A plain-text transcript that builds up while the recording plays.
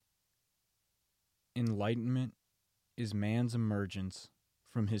Enlightenment is man's emergence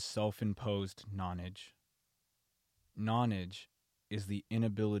from his self-imposed nonage. Nonage is the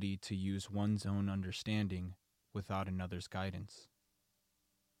inability to use one's own understanding without another's guidance.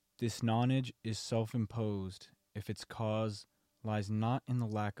 This nonage is self-imposed if its cause lies not in the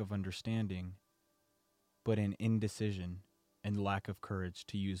lack of understanding, but in indecision and lack of courage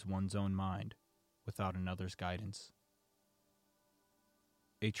to use one's own mind without another's guidance.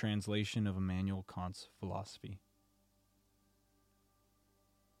 A translation of Immanuel Kant's philosophy.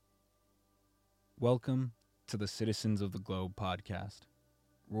 Welcome to the Citizens of the Globe podcast,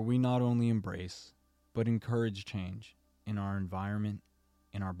 where we not only embrace, but encourage change in our environment,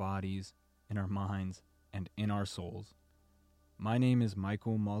 in our bodies, in our minds, and in our souls. My name is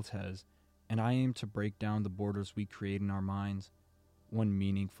Michael Maltese, and I aim to break down the borders we create in our minds, one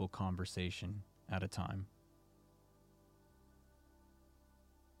meaningful conversation at a time.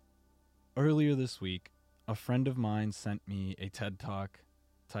 Earlier this week, a friend of mine sent me a TED Talk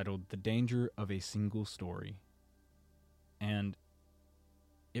titled The Danger of a Single Story, and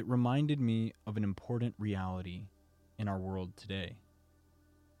it reminded me of an important reality in our world today.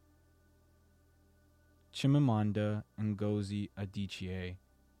 Chimamanda Ngozi Adichie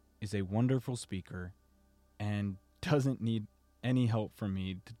is a wonderful speaker and doesn't need any help from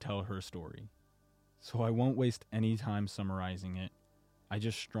me to tell her story, so I won't waste any time summarizing it. I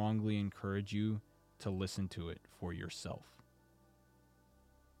just strongly encourage you to listen to it for yourself.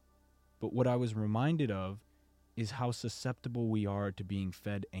 But what I was reminded of is how susceptible we are to being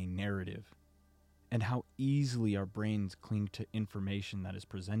fed a narrative, and how easily our brains cling to information that is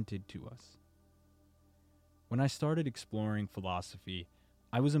presented to us. When I started exploring philosophy,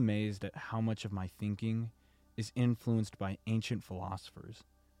 I was amazed at how much of my thinking is influenced by ancient philosophers,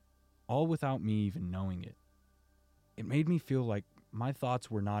 all without me even knowing it. It made me feel like my thoughts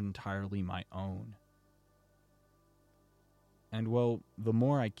were not entirely my own. And well, the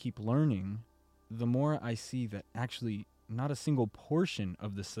more I keep learning, the more I see that actually not a single portion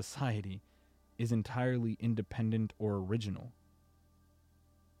of the society is entirely independent or original.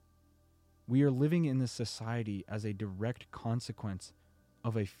 We are living in this society as a direct consequence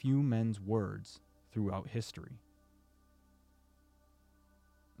of a few men's words throughout history.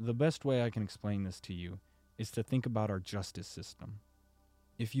 The best way I can explain this to you is to think about our justice system.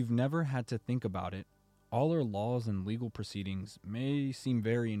 If you've never had to think about it, all our laws and legal proceedings may seem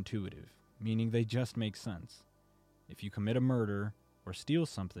very intuitive, meaning they just make sense. If you commit a murder or steal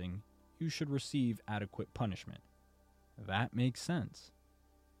something, you should receive adequate punishment. That makes sense.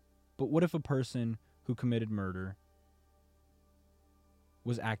 But what if a person who committed murder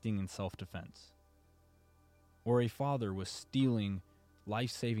was acting in self-defense? Or a father was stealing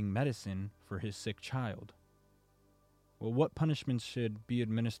life-saving medicine for his sick child? Well, what punishments should be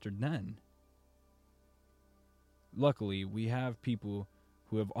administered then? Luckily, we have people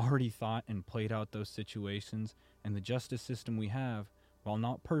who have already thought and played out those situations, and the justice system we have, while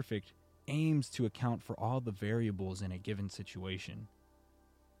not perfect, aims to account for all the variables in a given situation.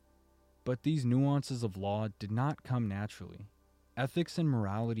 But these nuances of law did not come naturally. Ethics and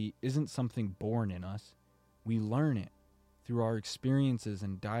morality isn't something born in us. We learn it through our experiences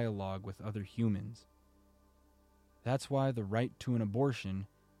and dialogue with other humans. That's why the right to an abortion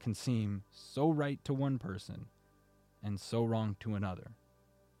can seem so right to one person and so wrong to another,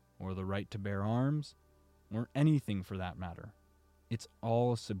 or the right to bear arms, or anything for that matter. It's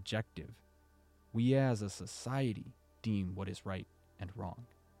all subjective. We as a society deem what is right and wrong.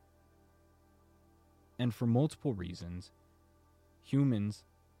 And for multiple reasons, humans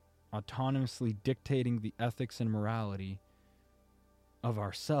autonomously dictating the ethics and morality of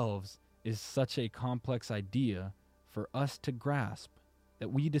ourselves is such a complex idea for us to grasp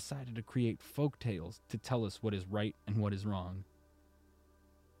that we decided to create folk tales to tell us what is right and what is wrong.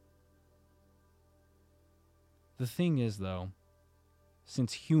 The thing is, though,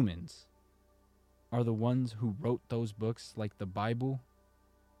 since humans are the ones who wrote those books like the Bible,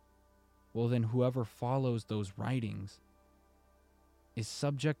 well then whoever follows those writings is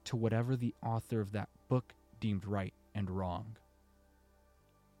subject to whatever the author of that book deemed right and wrong.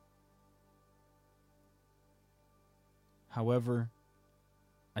 However,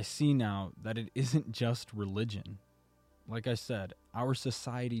 I see now that it isn't just religion. Like I said, our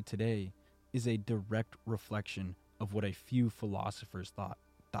society today is a direct reflection of what a few philosophers thought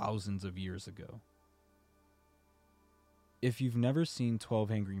thousands of years ago. If you've never seen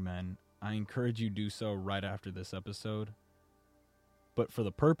 12 Angry Men, I encourage you do so right after this episode. But for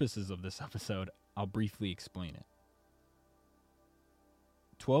the purposes of this episode, I'll briefly explain it.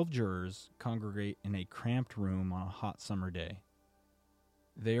 12 jurors congregate in a cramped room on a hot summer day.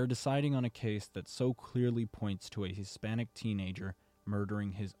 They are deciding on a case that so clearly points to a Hispanic teenager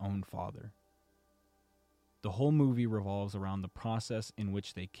murdering his own father. The whole movie revolves around the process in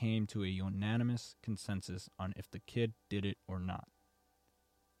which they came to a unanimous consensus on if the kid did it or not.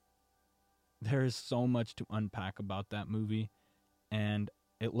 There is so much to unpack about that movie, and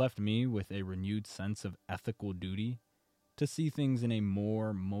it left me with a renewed sense of ethical duty to see things in a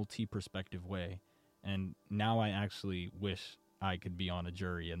more multi-perspective way. And now I actually wish I could be on a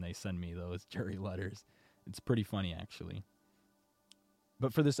jury and they send me those jury letters. It's pretty funny, actually.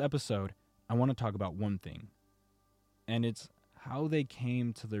 But for this episode, I want to talk about one thing, and it's how they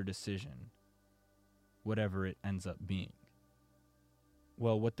came to their decision, whatever it ends up being.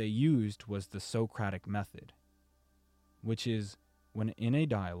 Well, what they used was the Socratic method, which is when in a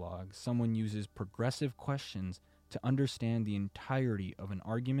dialogue, someone uses progressive questions to understand the entirety of an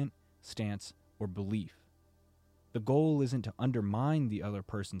argument, stance, or belief. The goal isn't to undermine the other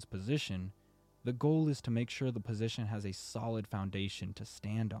person's position. The goal is to make sure the position has a solid foundation to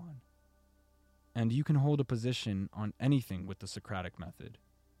stand on. And you can hold a position on anything with the Socratic method.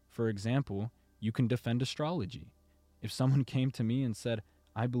 For example, you can defend astrology. If someone came to me and said,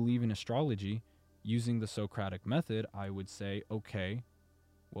 I believe in astrology, using the Socratic method, I would say, okay,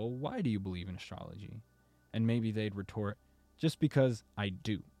 well, why do you believe in astrology? And maybe they'd retort, just because I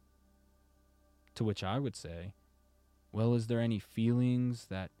do. To which I would say, well, is there any feelings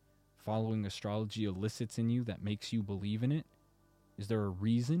that following astrology elicits in you that makes you believe in it? Is there a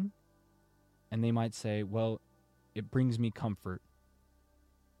reason? And they might say, well, it brings me comfort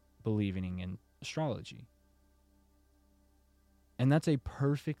believing in astrology. And that's a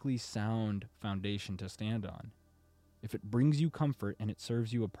perfectly sound foundation to stand on. If it brings you comfort and it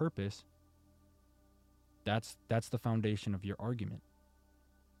serves you a purpose, that's the foundation of your argument.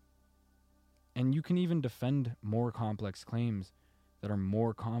 And you can even defend more complex claims that are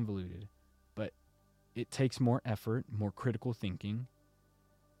more convoluted, but it takes more effort, more critical thinking.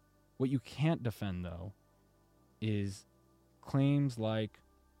 What you can't defend, though, is claims like,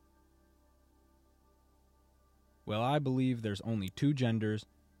 well, I believe there's only two genders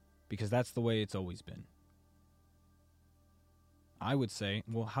because that's the way it's always been. I would say,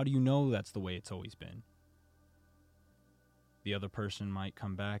 well, how do you know that's the way it's always been? The other person might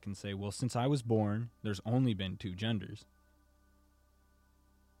come back and say, well, since I was born, there's only been two genders.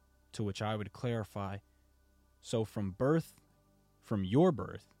 To which I would clarify, so from your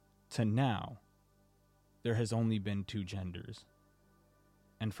birth to now, there has only been two genders.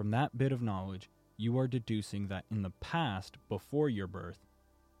 And from that bit of knowledge, you are deducing that in the past, before your birth,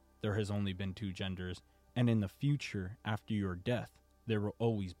 there has only been two genders, and in the future, after your death, there will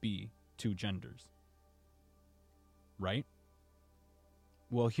always be two genders. Right?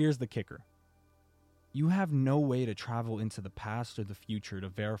 Well, here's the kicker. You have no way to travel into the past or the future to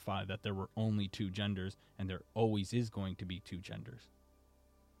verify that there were only two genders and there always is going to be two genders.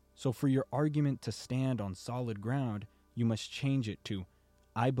 So for your argument to stand on solid ground, you must change it to,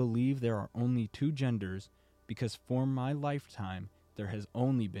 I believe there are only two genders because for my lifetime, there has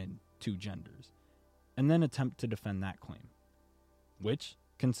only been two genders. And then attempt to defend that claim, which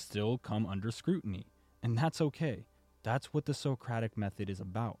can still come under scrutiny. And that's okay. That's what the Socratic method is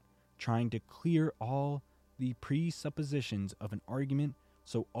about, trying to clear all the presuppositions of an argument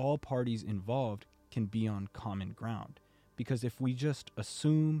so all parties involved can be on common ground. Because if we just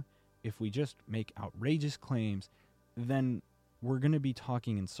assume, if we just make outrageous claims, then we're going to be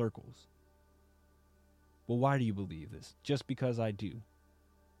talking in circles. Well, why do you believe this? Just because I do.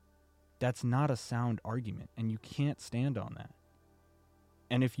 That's not a sound argument, and you can't stand on that.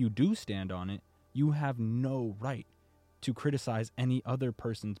 And if you do stand on it, you have no right to criticize any other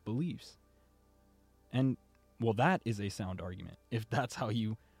person's beliefs. And, well, that is a sound argument, if that's how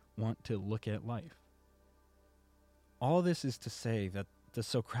you want to look at life. All this is to say that the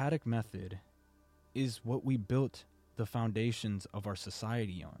Socratic method is what we built the foundations of our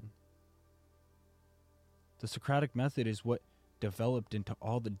society on. The Socratic method is what developed into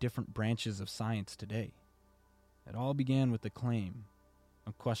all the different branches of science today. It all began with a claim,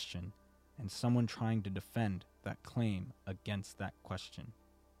 a question, and someone trying to defend that claim against that question.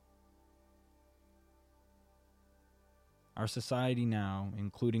 Our society now,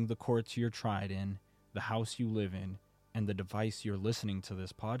 including the courts you're tried in, the house you live in, and the device you're listening to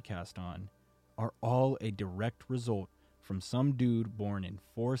this podcast on, are all a direct result from some dude born in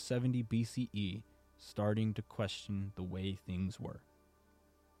 470 BCE starting to question the way things were.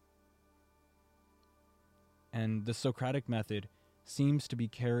 And the Socratic method seems to be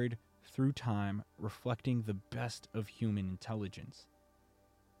carried through time, reflecting the best of human intelligence.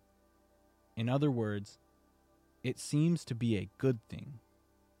 In other words, it seems to be a good thing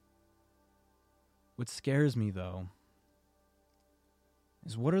What scares me, though,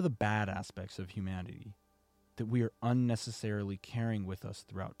 is what are the bad aspects of humanity that we are unnecessarily carrying with us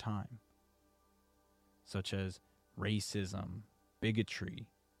throughout time, such as racism, bigotry,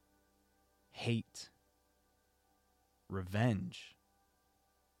 hate, revenge.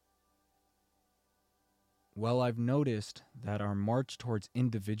 Well, I've noticed that our march towards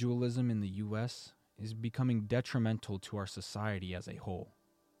individualism in the US is becoming detrimental to our society as a whole.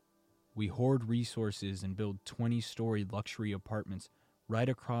 We hoard resources and build 20-story luxury apartments right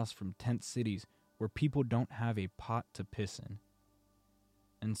across from tent cities where people don't have a pot to piss in.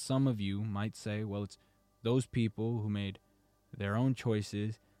 And some of you might say, well, it's those people who made their own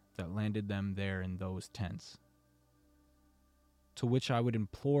choices that landed them there in those tents. To which I would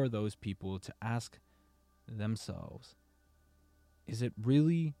implore those people to ask themselves, is it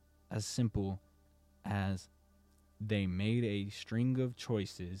really as simple as they made a string of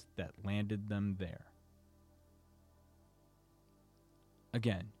choices that landed them there?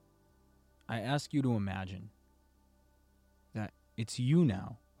 Again, I ask you to imagine that it's you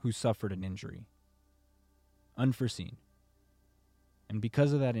now who suffered an injury, unforeseen. And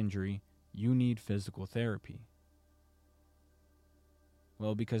because of that injury, you need physical therapy.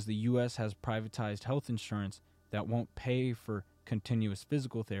 Well, because the U.S. has privatized health insurance that won't pay for continuous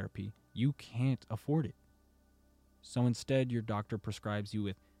physical therapy, you can't afford it. So instead, your doctor prescribes you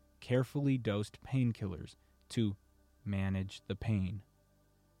with carefully dosed painkillers to manage the pain.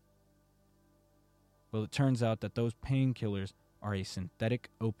 Well, it turns out that those painkillers are a synthetic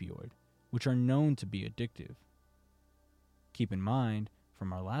opioid, which are known to be addictive. Keep in mind,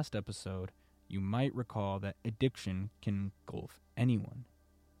 from our last episode, you might recall that addiction can engulf anyone.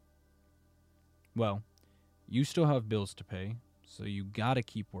 Well, you still have bills to pay, so you gotta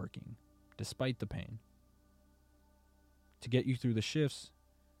keep working, despite the pain. To get you through the shifts,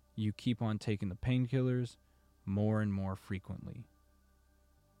 you keep on taking the painkillers more and more frequently.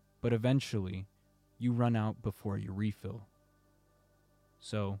 But eventually, you run out before you refill.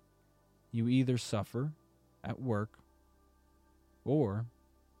 So, you either suffer at work or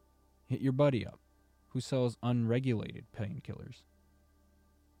hit your buddy up who sells unregulated painkillers.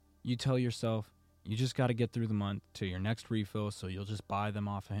 You tell yourself you just got to get through the month to your next refill, so you'll just buy them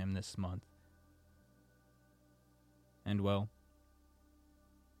off of him this month. And well,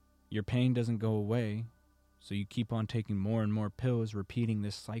 your pain doesn't go away, so you keep on taking more and more pills, repeating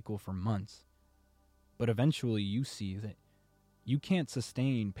this cycle for months. But eventually you see that you can't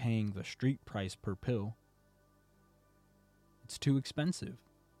sustain paying the street price per pill. It's too expensive.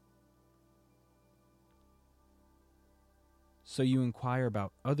 So you inquire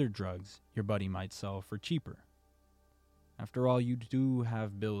about other drugs your buddy might sell for cheaper. After all, you do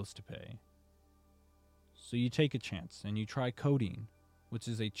have bills to pay. So you take a chance and you try codeine, which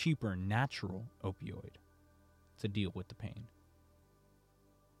is a cheaper natural opioid, to deal with the pain.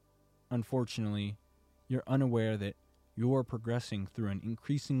 Unfortunately, you're unaware that you're progressing through an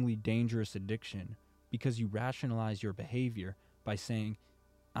increasingly dangerous addiction because you rationalize your behavior by saying,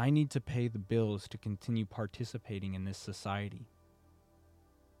 I need to pay the bills to continue participating in this society.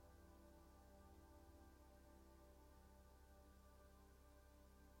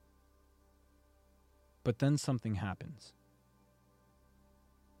 But then something happens.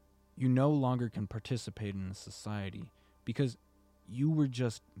 You no longer can participate in the society because you were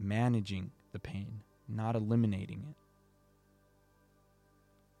just managing the pain, not eliminating it.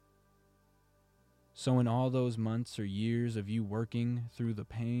 So in all those months or years of you working through the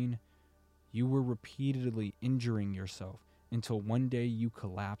pain, you were repeatedly injuring yourself until one day you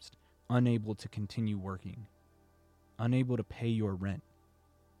collapsed, unable to continue working, unable to pay your rent,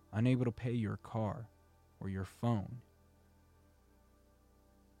 unable to pay your car or your phone.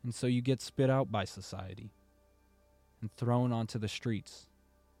 And so you get spit out by society and thrown onto the streets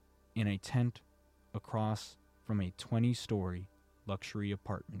in a tent across from a 20-story luxury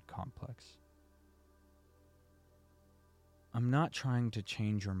apartment complex. I'm not trying to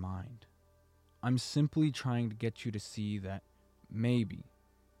change your mind. I'm simply trying to get you to see that maybe,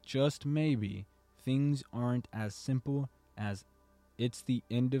 just maybe, things aren't as simple as it's the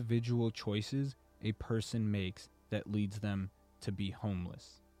individual choices a person makes that leads them to be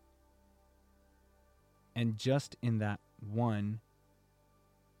homeless. And just in that one,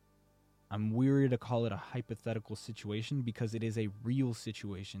 I'm weary to call it a hypothetical situation because it is a real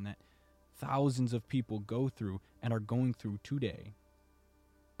situation that thousands of people go through and are going through today.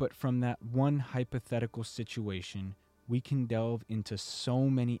 But from that one hypothetical situation, we can delve into so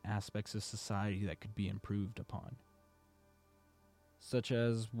many aspects of society that could be improved upon. Such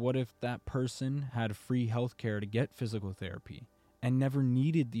as, what if that person had free healthcare to get physical therapy and never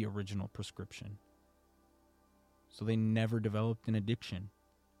needed the original prescription? so they never developed an addiction?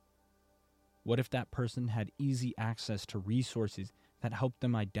 What if that person had easy access to resources that helped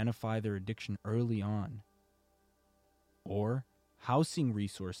them identify their addiction early on? Or housing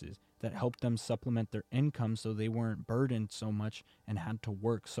resources that helped them supplement their income so they weren't burdened so much and had to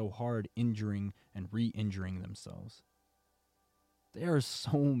work so hard injuring and re-injuring themselves. There are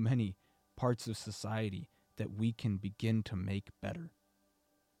so many parts of society that we can begin to make better.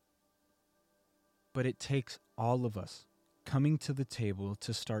 But it takes all of us coming to the table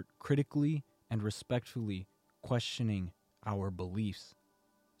to start critically and respectfully questioning our beliefs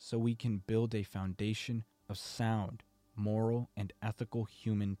so we can build a foundation of sound, moral, and ethical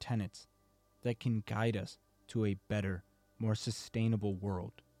human tenets that can guide us to a better, more sustainable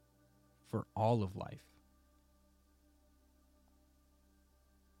world for all of life.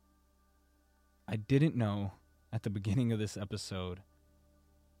 I didn't know at the beginning of this episode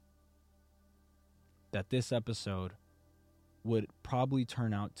that this episode would probably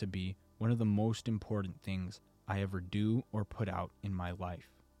turn out to be one of the most important things I ever do or put out in my life.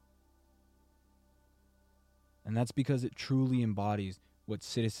 And that's because it truly embodies what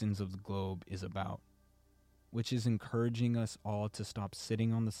Citizens of the Globe is about, which is encouraging us all to stop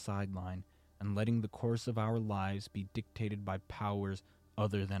sitting on the sideline and letting the course of our lives be dictated by powers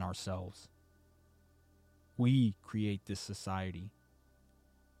other than ourselves. We create this society,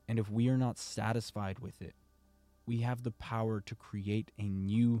 and if we are not satisfied with it, we have the power to create a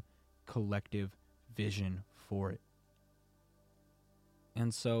new collective vision for it.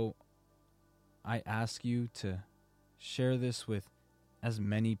 And so I ask you to share this with as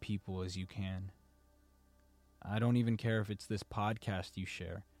many people as you can. I don't even care if it's this podcast you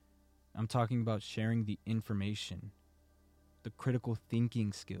share. I'm talking about sharing the information, the critical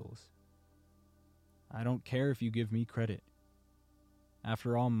thinking skills. I don't care if you give me credit.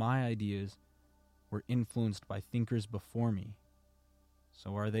 After all, my ideas were influenced by thinkers before me.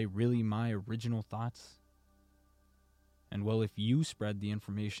 So are they really my original thoughts? And well, if you spread the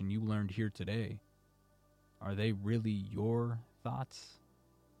information you learned here today, are they really your thoughts?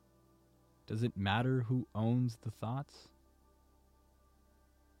 Does it matter who owns the thoughts?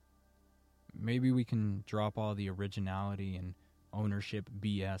 Maybe we can drop all the originality and ownership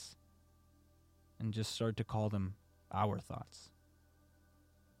BS and just start to call them our thoughts.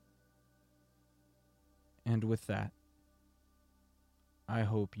 And with that, I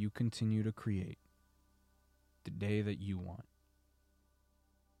hope you continue to create the day that you want.